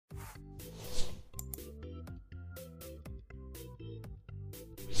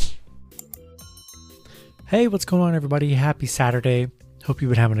Hey, what's going on, everybody? Happy Saturday. Hope you've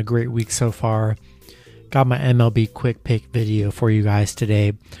been having a great week so far. Got my MLB quick pick video for you guys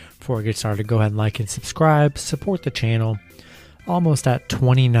today. Before I get started, go ahead and like and subscribe. Support the channel. Almost at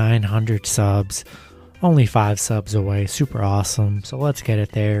 2,900 subs. Only 5 subs away. Super awesome. So let's get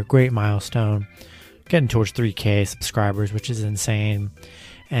it there. Great milestone. Getting towards 3K subscribers, which is insane.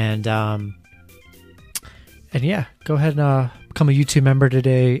 And yeah, go ahead and become a YouTube member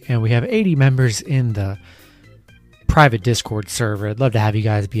today. And we have 80 members in the private Discord server. I'd love to have you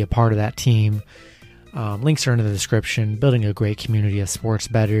guys be a part of that team. Links are in the description. Building a great community of sports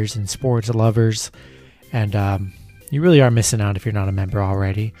bettors and sports lovers. And you really are missing out if you're not a member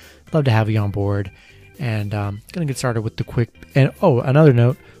already. Love to have you on board. And gonna get started with the quick. And another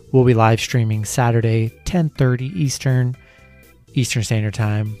note: we'll be live streaming Saturday, 10:30 Eastern Standard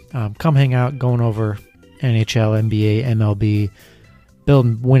Time. Come hang out, going over NHL, NBA, MLB,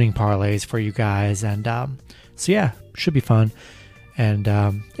 building winning parlays for you guys. And so yeah, should be fun. And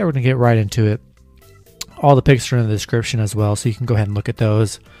yeah, we're gonna get right into it. All the picks are in the description as well, so you can go ahead and look at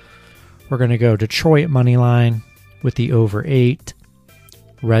those. We're gonna go Detroit money line with the over 8,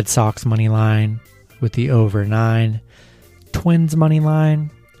 Red Sox money line with the over 9, Twins money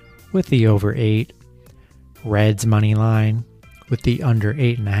line with the over 8, Reds money line with the under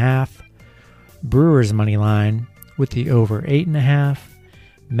 8.5, Brewers money line with the over 8.5,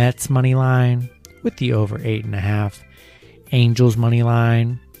 Mets money line with the over 8.5, Angels money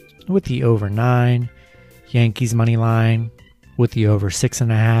line with the over 9, Yankees money line with the over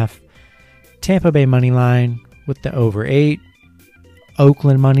 6.5, Tampa Bay money line with the over 8,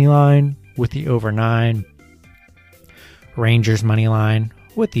 Oakland money line with the over 9, Rangers money line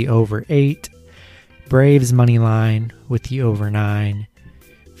with the over 8, Braves money line with the over 9,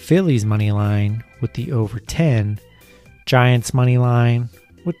 Phillies money line with the over 10, Giants money line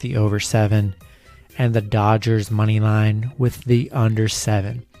with the over 7, and the Dodgers money line with the under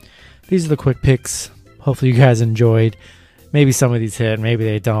 7. These are the quick picks. Hopefully you guys enjoyed. Maybe some of these hit, maybe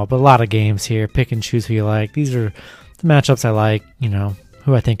they don't, but a lot of games here. Pick and choose who you like. These are the matchups I like,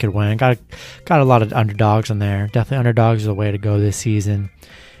 who I think could win. Got a lot of underdogs in there. Definitely underdogs are the way to go this season.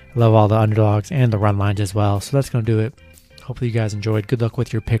 I love all the underdogs and the run lines as well. So that's going to do it. Hopefully you guys enjoyed. Good luck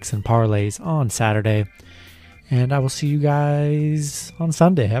with your picks and parlays on Saturday. And I will see you guys on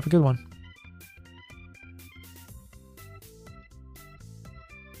Sunday. Have a good one.